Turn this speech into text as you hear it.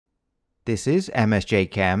This is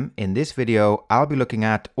MSJ Chem. In this video, I'll be looking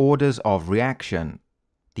at orders of reaction.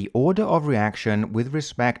 The order of reaction with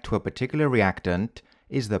respect to a particular reactant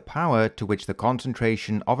is the power to which the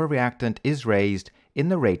concentration of a reactant is raised in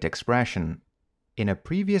the rate expression. In a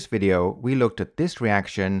previous video, we looked at this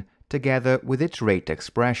reaction together with its rate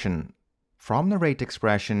expression. From the rate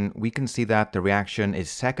expression, we can see that the reaction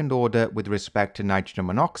is second order with respect to nitrogen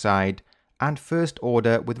monoxide and first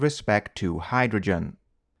order with respect to hydrogen.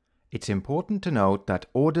 It's important to note that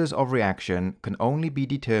orders of reaction can only be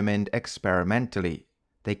determined experimentally.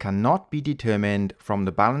 They cannot be determined from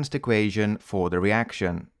the balanced equation for the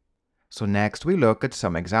reaction. So next we look at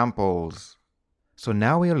some examples. So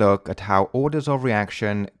now we look at how orders of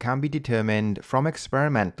reaction can be determined from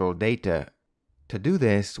experimental data. To do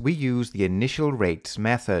this, we use the initial rates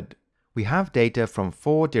method. We have data from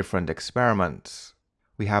 4 different experiments.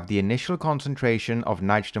 We have the initial concentration of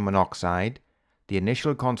nitrogen monoxide, the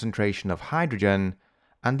initial concentration of hydrogen,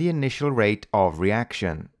 and the initial rate of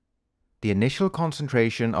reaction. The initial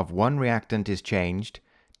concentration of one reactant is changed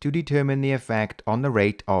to determine the effect on the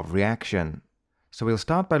rate of reaction. So we'll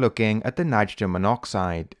start by looking at the nitrogen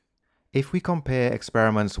monoxide. If we compare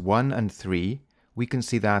experiments 1 and 3, we can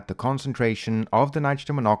see that the concentration of the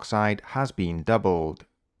nitrogen monoxide has been doubled.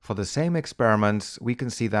 For the same experiments, we can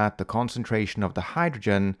see that the concentration of the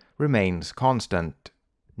hydrogen remains constant.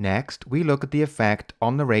 Next, we look at the effect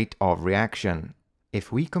on the rate of reaction.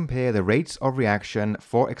 If we compare the rates of reaction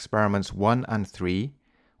for experiments 1 and 3,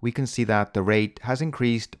 we can see that the rate has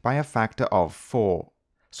increased by a factor of 4.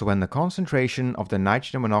 So when the concentration of the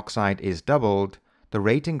nitrogen monoxide is doubled, the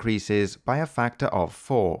rate increases by a factor of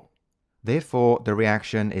 4. Therefore, the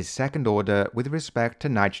reaction is second order with respect to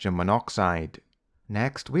nitrogen monoxide.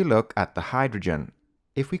 Next, we look at the hydrogen.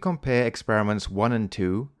 If we compare experiments 1 and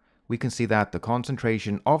 2, we can see that the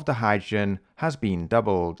concentration of the hydrogen has been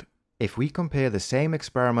doubled. If we compare the same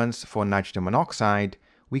experiments for nitrogen monoxide,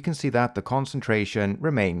 we can see that the concentration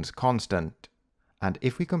remains constant. And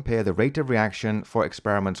if we compare the rate of reaction for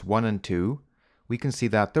experiments 1 and 2, we can see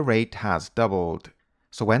that the rate has doubled.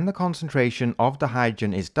 So when the concentration of the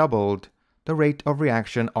hydrogen is doubled, the rate of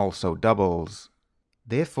reaction also doubles.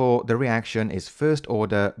 Therefore, the reaction is first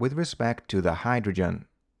order with respect to the hydrogen.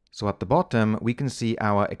 So at the bottom, we can see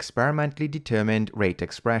our experimentally determined rate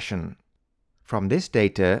expression. From this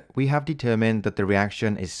data, we have determined that the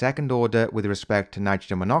reaction is second order with respect to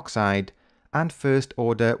nitrogen monoxide and first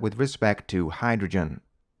order with respect to hydrogen.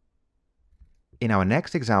 In our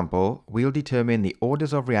next example, we'll determine the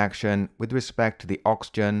orders of reaction with respect to the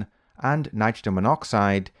oxygen and nitrogen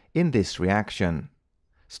monoxide in this reaction.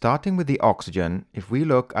 Starting with the oxygen, if we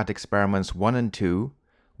look at experiments 1 and 2,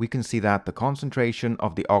 we can see that the concentration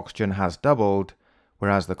of the oxygen has doubled,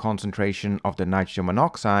 whereas the concentration of the nitrogen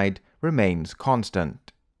monoxide remains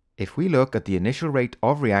constant. If we look at the initial rate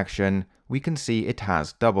of reaction, we can see it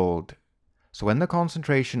has doubled. So when the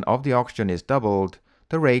concentration of the oxygen is doubled,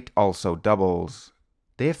 the rate also doubles.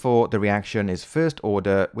 Therefore, the reaction is first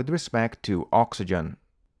order with respect to oxygen.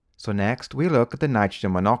 So next, we look at the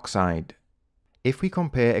nitrogen monoxide. If we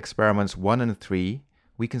compare experiments 1 and 3,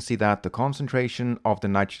 we can see that the concentration of the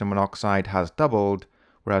nitrogen monoxide has doubled,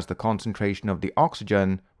 whereas the concentration of the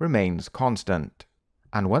oxygen remains constant.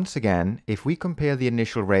 And once again, if we compare the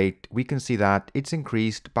initial rate, we can see that it's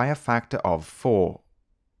increased by a factor of 4.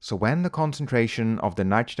 So when the concentration of the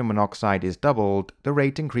nitrogen monoxide is doubled, the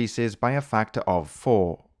rate increases by a factor of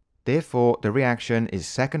 4. Therefore, the reaction is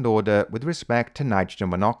second order with respect to nitrogen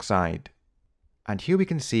monoxide. And here we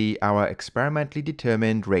can see our experimentally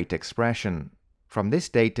determined rate expression. From this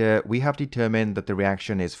data, we have determined that the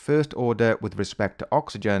reaction is first order with respect to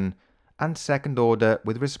oxygen and second order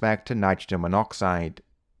with respect to nitrogen monoxide.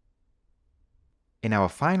 In our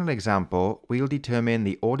final example, we'll determine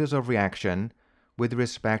the orders of reaction with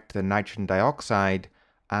respect to the nitrogen dioxide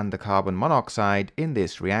and the carbon monoxide in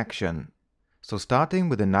this reaction. So starting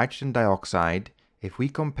with the nitrogen dioxide, if we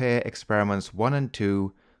compare experiments 1 and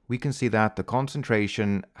 2, we can see that the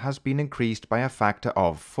concentration has been increased by a factor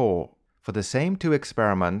of 4. For the same 2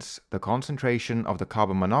 experiments, the concentration of the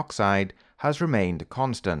carbon monoxide has remained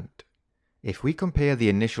constant. If we compare the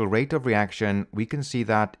initial rate of reaction, we can see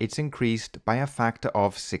that it's increased by a factor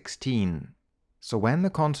of 16. So when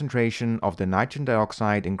the concentration of the nitrogen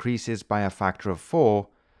dioxide increases by a factor of 4,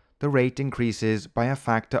 the rate increases by a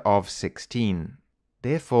factor of 16.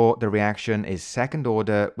 Therefore, the reaction is second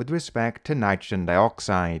order with respect to nitrogen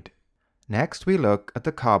dioxide. Next, we look at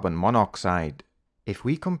the carbon monoxide. If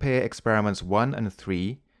we compare experiments 1 and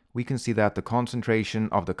 3, we can see that the concentration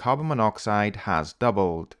of the carbon monoxide has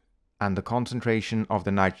doubled, and the concentration of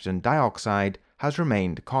the nitrogen dioxide has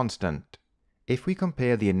remained constant. If we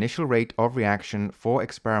compare the initial rate of reaction for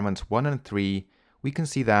experiments 1 and 3, we can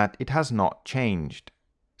see that it has not changed.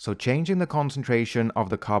 So changing the concentration of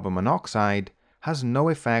the carbon monoxide has no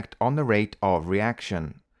effect on the rate of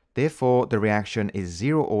reaction. Therefore, the reaction is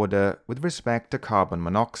zero order with respect to carbon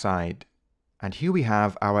monoxide. And here we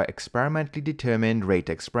have our experimentally determined rate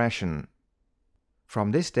expression.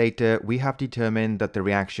 From this data, we have determined that the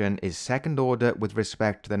reaction is second order with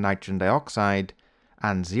respect to the nitrogen dioxide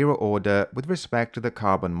and zero order with respect to the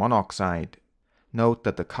carbon monoxide. Note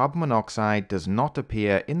that the carbon monoxide does not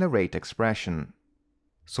appear in the rate expression.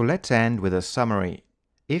 So let's end with a summary.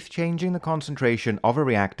 If changing the concentration of a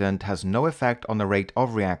reactant has no effect on the rate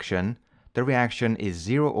of reaction, the reaction is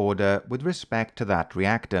zero order with respect to that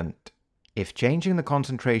reactant. If changing the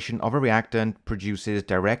concentration of a reactant produces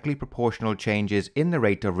directly proportional changes in the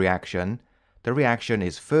rate of reaction, the reaction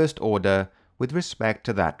is first order with respect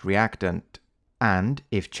to that reactant. And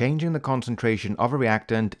if changing the concentration of a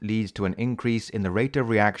reactant leads to an increase in the rate of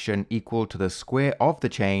reaction equal to the square of the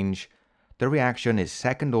change, the reaction is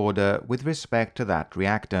second order with respect to that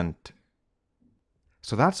reactant.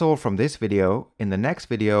 So that's all from this video. In the next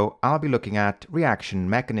video, I'll be looking at reaction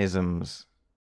mechanisms.